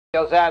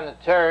Goes on the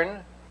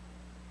turn.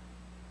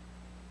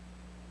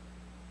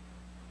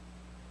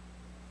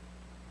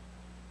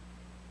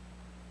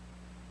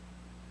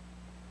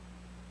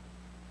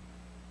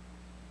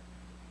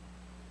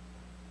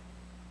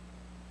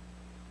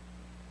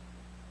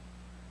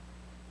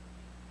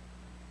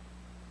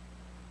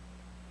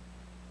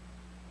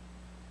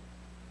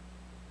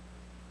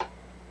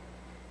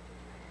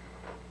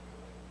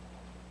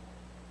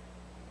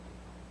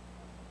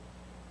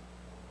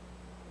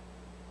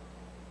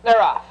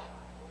 They're off.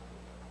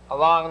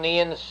 Along the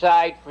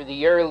inside for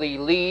the early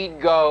lead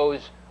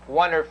goes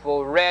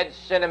Wonderful Red.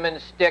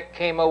 Cinnamon Stick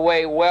came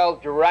away well,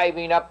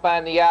 driving up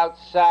on the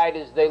outside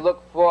as they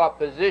look for a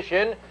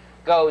position.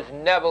 Goes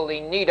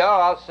Nevelinita.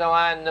 Also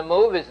on the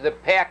move is the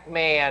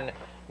Pac-Man.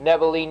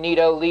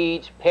 Nevelinita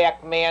leads.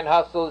 Pac-Man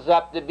hustles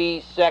up to be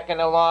second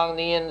along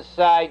the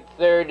inside.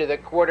 Third to the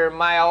quarter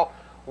mile.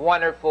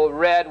 Wonderful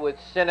Red with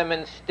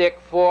Cinnamon Stick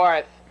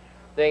fourth.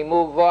 They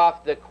move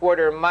off the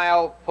quarter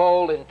mile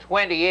pole in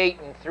 28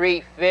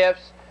 3/5.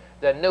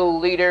 The new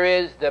leader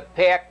is the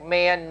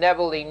Pac-Man.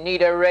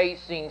 Nevelinita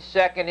racing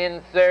second. In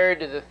third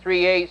to the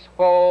 3/8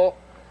 pole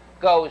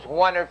goes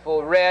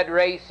Wonderful Red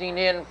racing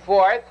in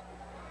fourth.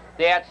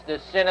 That's the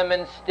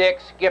Cinnamon Stick.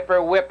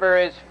 Skipper Whipper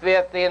is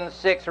fifth. In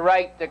sixth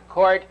right to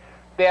court.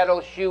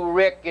 Battle Shoe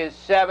Rick is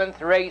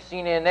seventh.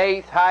 Racing in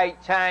eighth. High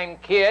Time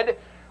Kid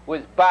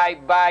with Bye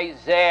Bye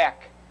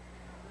Zach.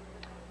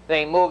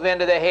 They move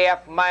into the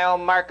half-mile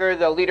marker.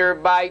 The leader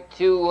by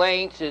 2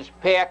 lengths is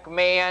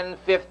Pac-Man,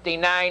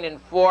 59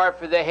 4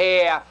 for the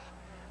half.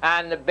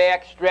 On the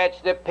back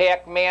stretch, the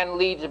Pac-Man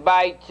leads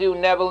by 2.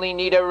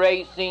 Nevelinita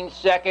racing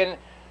second.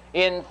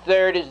 In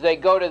third as they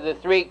go to the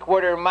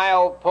 3/4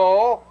 mile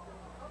pole.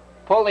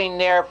 Pulling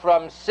there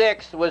from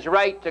sixth was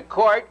Right to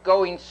Court,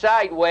 going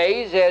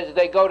sideways as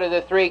they go to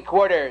the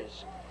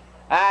 3/4.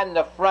 On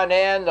the front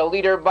end, the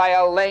leader by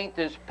a length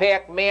is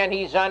Pac-Man.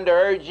 He's under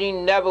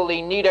urging.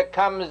 Nevelinita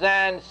comes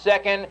on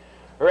second.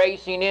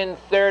 Racing in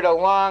third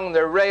along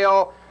the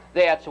rail,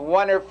 that's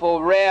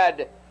Wonderful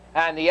Red.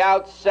 On the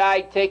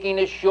outside, taking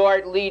a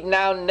short lead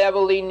now,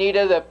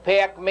 Nevelinita. The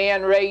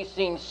Pac-Man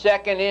racing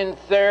second. In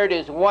third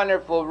is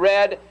Wonderful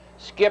Red.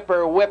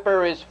 Skipper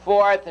Whipper is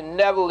fourth, and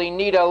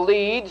Nevelinita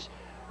leads.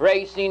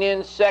 Racing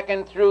in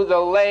second through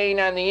the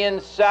lane on the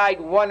inside,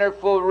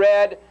 Wonderful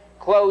Red.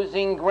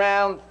 Closing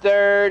ground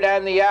third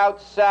on the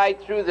outside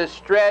through the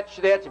stretch.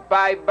 That's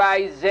Bye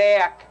Bye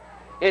Zach.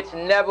 It's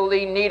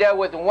Nevelinita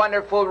with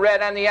Wonderful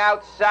Red on the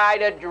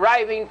outside. A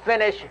driving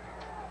finish